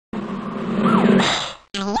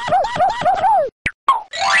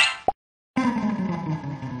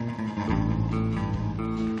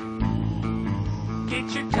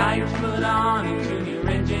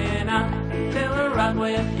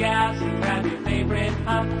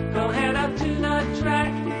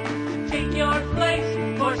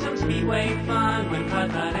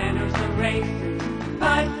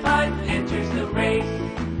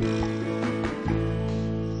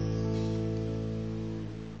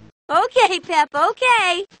Okay, Pep,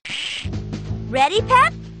 okay. Ready,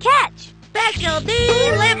 Pep? Catch. Special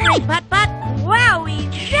delivery, Putt-Putt. Wowie,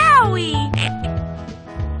 zowie.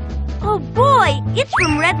 Oh boy, it's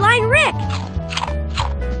from Redline Rick.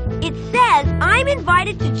 It says I'm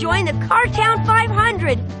invited to join the Cartown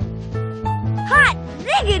 500. Hot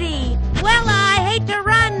ziggity! Well, I hate to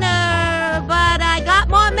run, but I got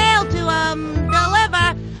more mail to,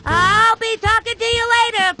 deliver. I'll be talking to you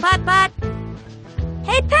later, Putt-Putt.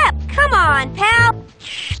 Hey, Pep, come on, pal.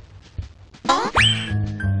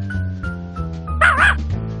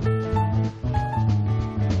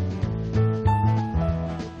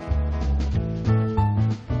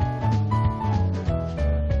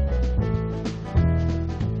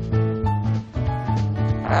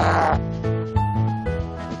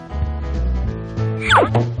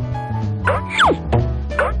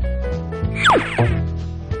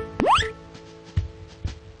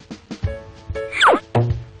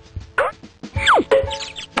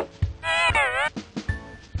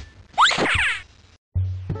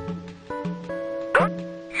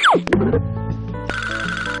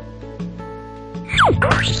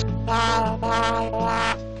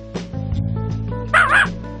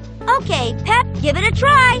 Okay, Pep, give it a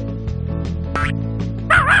try.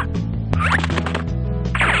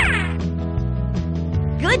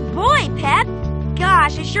 Good boy, Pep.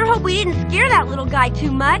 Gosh, I sure hope we didn't scare that little guy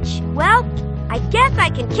too much. Well, I guess I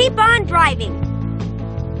can keep on driving.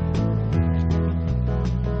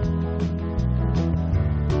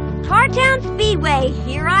 Cartown Speedway,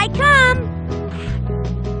 here I come.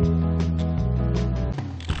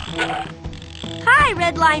 Hi,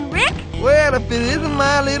 Redline Rick. Well, if it isn't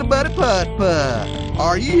my little buddy Putt-Putt,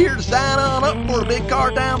 are you here to sign on up for a big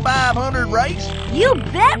Cartown 500 race? You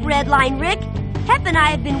bet, Redline Rick. Pep and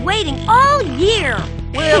I have been waiting all year.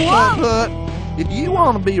 Well, Putt-Putt, if you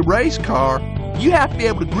want to be a race car, you have to be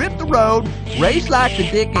able to grip the road, race like the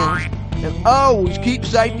dickens, and always keep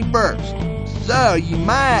safety first. So you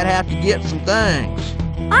might have to get some things.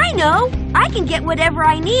 I know. I can get whatever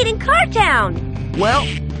I need in Cartown. Well,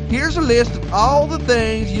 here's a list of all the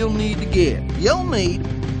things you'll need to get. You'll need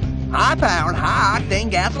high-powered,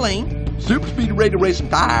 high-octane gasoline, super-speed radio racing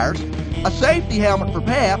tires, a safety helmet for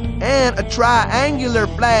Pep, and a triangular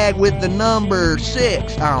flag with the number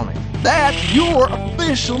 6 on it. That's your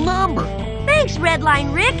official number. Thanks,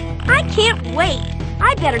 Redline Rick. I can't wait.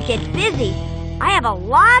 I better get busy. I have a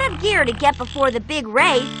lot of gear to get before the big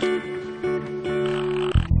race.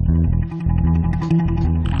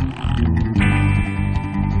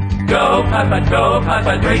 Go,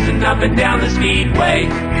 Putt-Putt, racing up and down the speedway.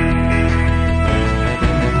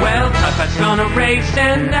 Well, Putt-Putt's gonna race,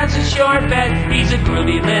 and that's a sure bet. He's a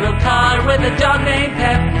groovy little car with a dog named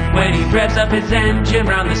Pep. When he revs up his engine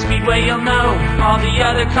round the speedway, you'll know all the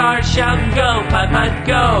other cars shouting, go, Putt-Putt,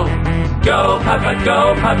 go. Go,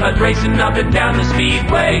 Putt-Putt, racing up and down the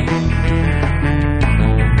speedway.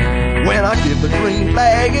 When I give the green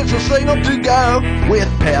flag, it's a signal to go. With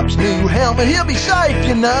Pep's new helmet, he'll be safe,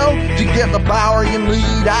 you know. To get the power you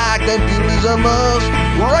need, I can feel is a must.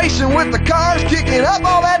 Racing with the cars, kicking up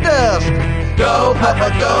all that dust. Go,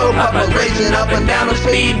 Putt-Putt, racing up and down the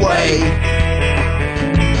speedway.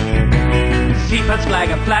 See Putt's flag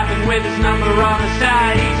a flapping with his number on the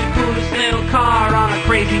side. He's the coolest little car on a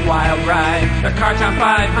crazy wild ride. The Cartown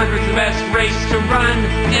 500's the best race to run,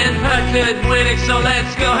 and Putt could win it, so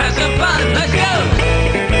let's go have some fun. Let's go!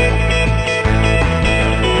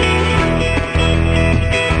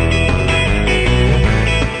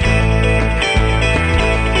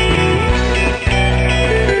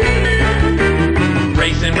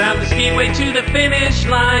 Racing round the speedway to the finish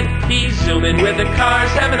line. He's zooming with the cars,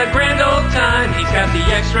 having a grand old time. He's got the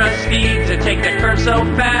extra speed to take the curve so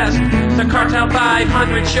fast. The Cartown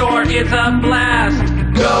 500 sure is a blast.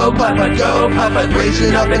 Go, Putt-Putt,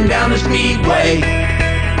 racing up and down the speedway.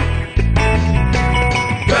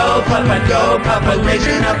 Go, Putt-Putt,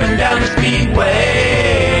 racing up and down the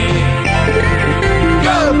speedway.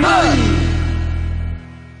 Go, Putt!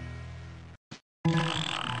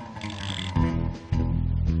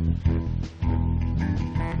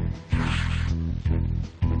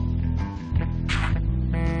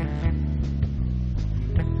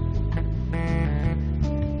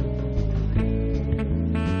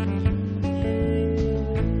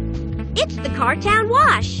 It's the Cartown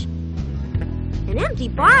wash. An empty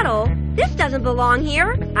bottle? This doesn't belong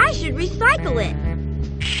here. I should recycle it.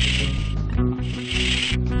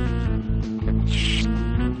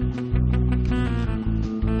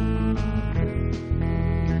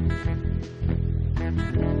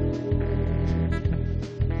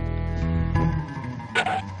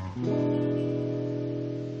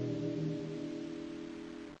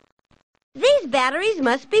 These batteries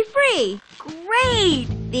must be free. Great!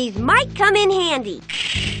 These might come in handy.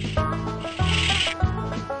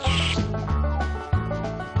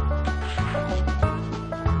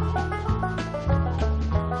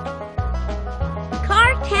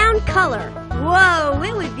 Car Town Color. Whoa,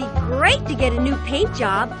 it would be great to get a new paint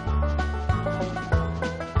job.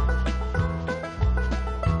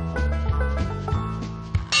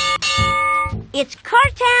 It's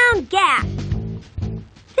Cartown Gas.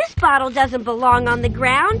 This bottle doesn't belong on the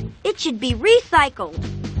ground. It should be recycled.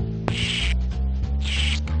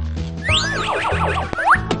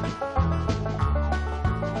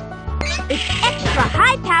 It's extra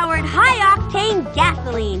high-powered, high-octane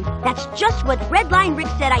gasoline. That's just what Redline Rick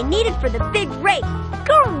said I needed for the big race.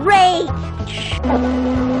 Great!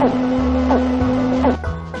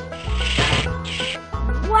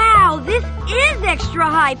 Wow, this is extra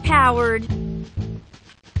high-powered.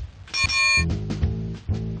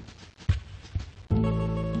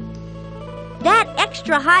 That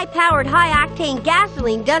extra high-powered, high-octane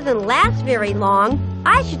gasoline doesn't last very long.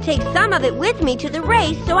 I should take some of it with me to the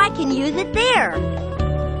race so I can use it there.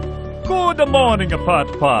 Good morning,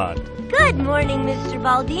 Putt-Putt. Good morning, Mr.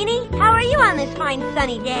 Baldini. How are you on this fine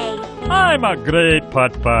sunny day? I'm a great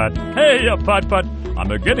Putt-Putt. Hey, Putt-Putt, I'm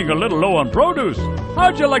getting a little low on produce.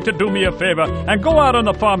 How'd you like to do me a favor and go out on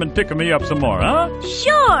the farm and pick me up some more, huh?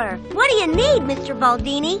 Sure. What do you need, Mr.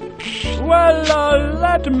 Baldini? Well,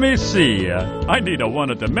 let me see. I need a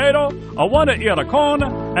 1 tomato, a 1 ear of corn,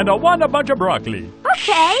 and a 1 bunch of broccoli.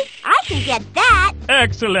 Okay, I can get that.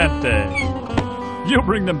 Excellent. You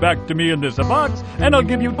bring them back to me in this box, and I'll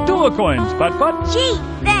give you 2 coins, Putt-Putt. Gee,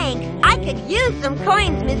 thanks. I could use some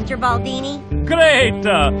coins, Mr. Baldini. Great.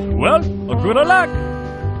 Well, good luck.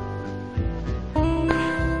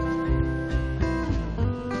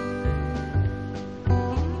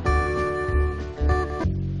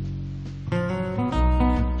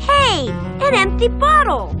 Hey, an empty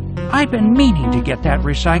bottle. I've been meaning to get that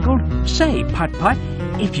recycled. Say, Putt-Putt,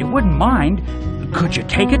 if you wouldn't mind, could you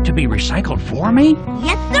take it to be recycled for me?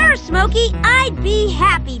 Yes, sir, Smokey. I'd be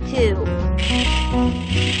happy to.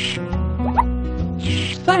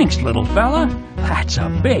 Thanks, little fella. That's a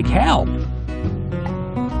big help.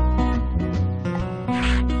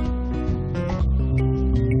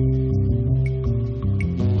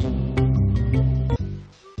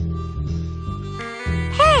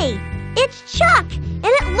 Hey, it's Chuck, and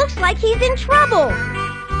it looks like he's in trouble.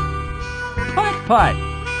 Putt-Putt,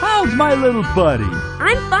 how's my little buddy?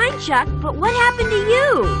 I'm fine, Chuck, but what happened to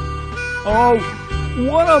you? Oh,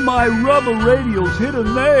 one of my rubber radials hit a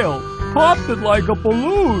nail. Popped it like a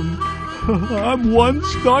balloon. I'm one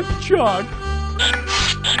stuck Chuck.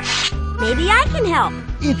 Maybe I can help.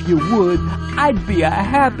 If you would, I'd be a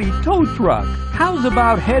happy tow truck. How's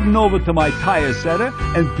about heading over to my tire setter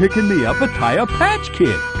and picking me up a tire patch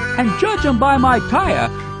kit? And judging by my tire,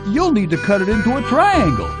 you'll need to cut it into a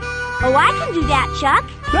triangle. Oh, I can do that, Chuck.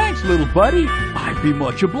 Thanks, little buddy. I'd be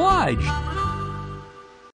much obliged.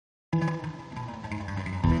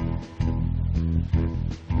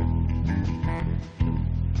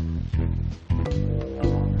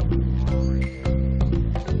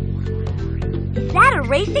 Is that a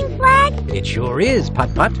racing flag? It sure is,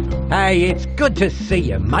 Putt-Putt. Hey, it's good to see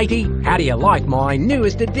you, matey. How do you like my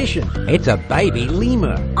newest addition? It's a baby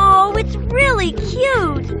lemur. Oh, it's really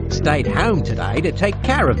cute. Stayed home today to take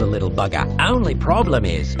care of the little bugger. Only problem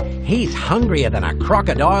is, he's hungrier than a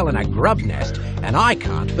crocodile in a grub nest, and I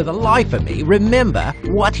can't for the life of me remember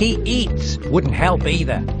what he eats. Wouldn't help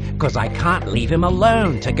either, because I can't leave him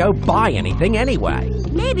alone to go buy anything anyway.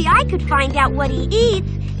 Maybe I could find out what he eats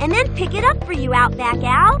and then pick it up for you, Outback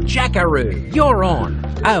Al. Jackaroo, you're on.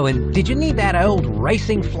 Oh, and did you need that old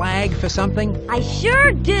racing flag for something? I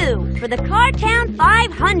sure do, for the Cartown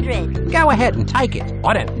 500. Go ahead and take it.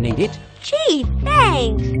 I don't need it. Gee,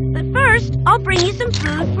 thanks. But first, I'll bring you some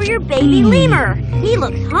food for your baby lemur. He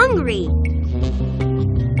looks hungry.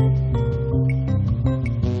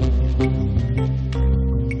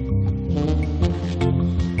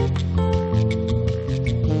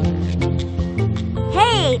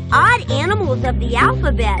 Hey, odd animals of the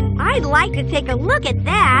alphabet. I'd like to take a look at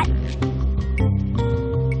that.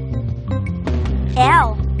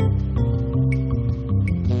 L.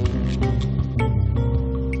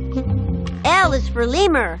 L is for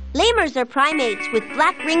lemur. Lemurs are primates with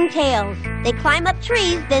black ringed tails. They climb up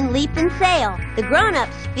trees, then leap and sail. The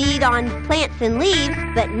grown-ups feed on plants and leaves,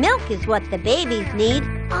 but milk is what the babies need.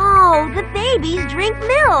 Oh, the babies drink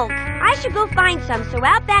milk. I should go find some so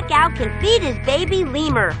Outback Al can feed his baby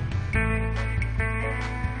lemur.